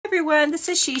everyone, this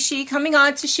is Sheshe coming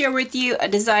on to share with you a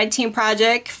design team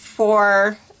project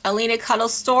for Alinacutle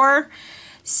store.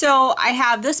 So I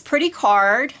have this pretty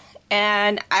card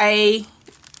and I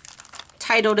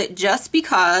titled it Just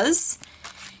Because,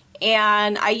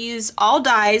 and I use all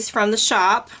dies from the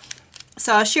shop.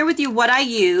 So I'll share with you what I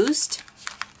used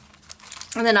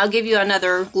and then I'll give you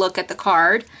another look at the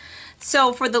card.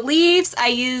 So for the leaves, I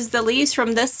used the leaves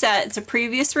from this set. It's a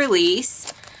previous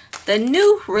release. The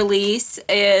new release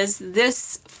is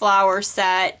this flower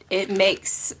set. It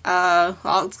makes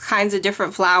all kinds of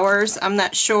different flowers. I'm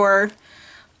not sure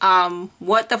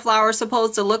what the flower is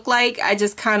supposed to look like. I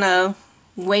just kind of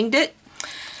winged it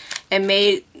and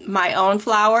made my own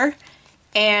flower.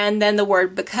 And then the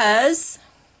word because.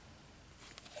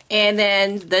 And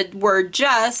then the word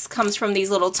just comes from these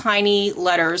little tiny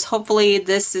letters. Hopefully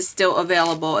this is still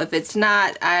available. If it's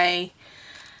not, I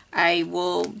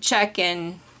will check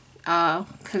and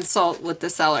consult with the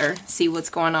seller, see what's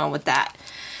going on with that.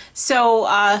 So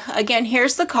again,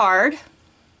 here's the card.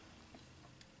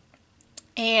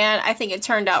 And I think it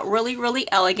turned out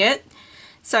really elegant.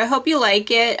 So I hope you like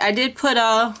it. I did put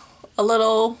a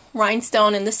little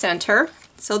rhinestone in the center.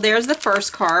 So there's the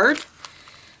first card.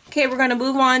 Okay, we're going to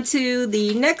move on to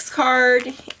the next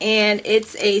card, and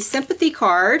it's a Sympathy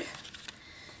card.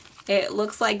 It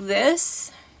looks like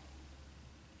this.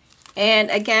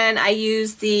 And again, I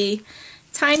use the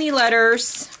tiny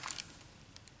letters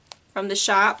from the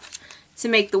shop to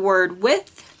make the word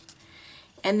with.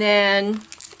 And then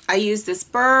I use this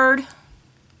bird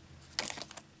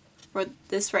for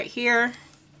this right here.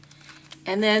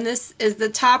 And then this is the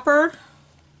topper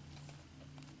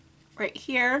right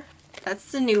here.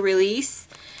 That's the new release.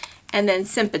 And then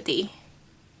Sympathy.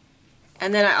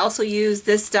 And then I also use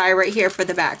this die right here for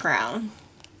the background.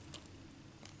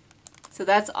 So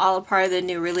that's all a part of the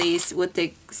new release, with the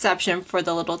exception for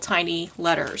the little tiny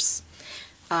letters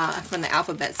from the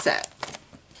alphabet set.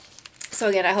 So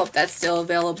again, I hope that's still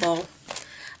available.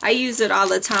 I use it all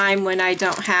the time when I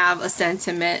don't have a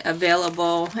sentiment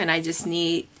available and I just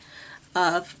need,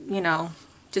 you know,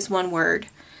 just one word.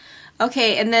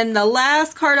 Okay, and then the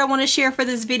last card I want to share for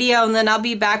this video, and then I'll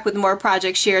be back with more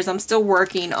project shares. I'm still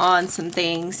working on some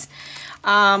things.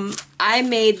 I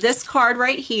made this card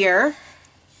right here,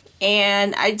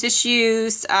 and I just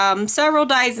used several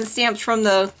dies and stamps from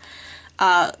the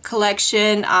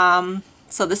collection.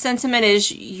 So the sentiment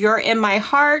is "You're in my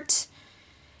heart,"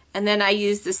 and then I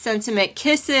used the sentiment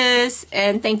 "Kisses"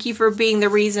 and "Thank you for being the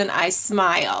reason I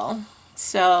smile."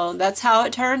 So that's how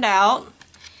it turned out.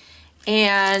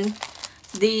 And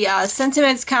the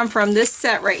sentiments come from this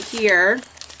set right here.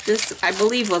 This, I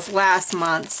believe, was last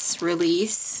month's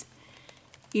release.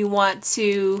 You want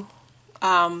to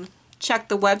check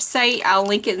the website. I'll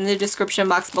link it in the description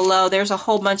box below. There's a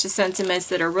whole bunch of sentiments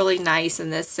that are really nice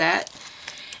in this set.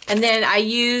 And then I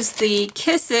used the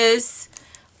Kisses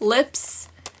lips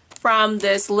from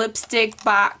this lipstick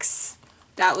box.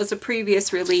 That was a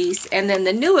previous release. And then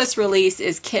the newest release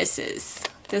is Kisses.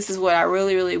 This is what I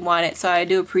really wanted, so I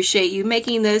do appreciate you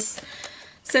making this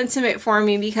sentiment for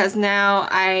me, because now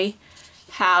I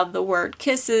have the word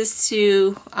kisses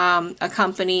to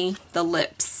accompany the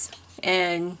lips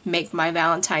and make my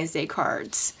Valentine's Day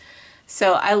cards.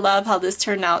 So I love how this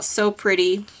turned out, so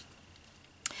pretty.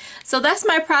 So that's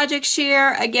my project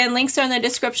share. Again, links are in the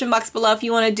description box below if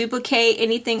you want to duplicate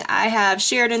anything I have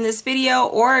shared in this video,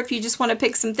 or if you just want to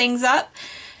pick some things up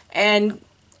and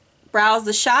browse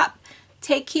the shop.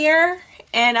 Take care,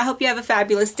 and I hope you have a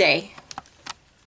fabulous day.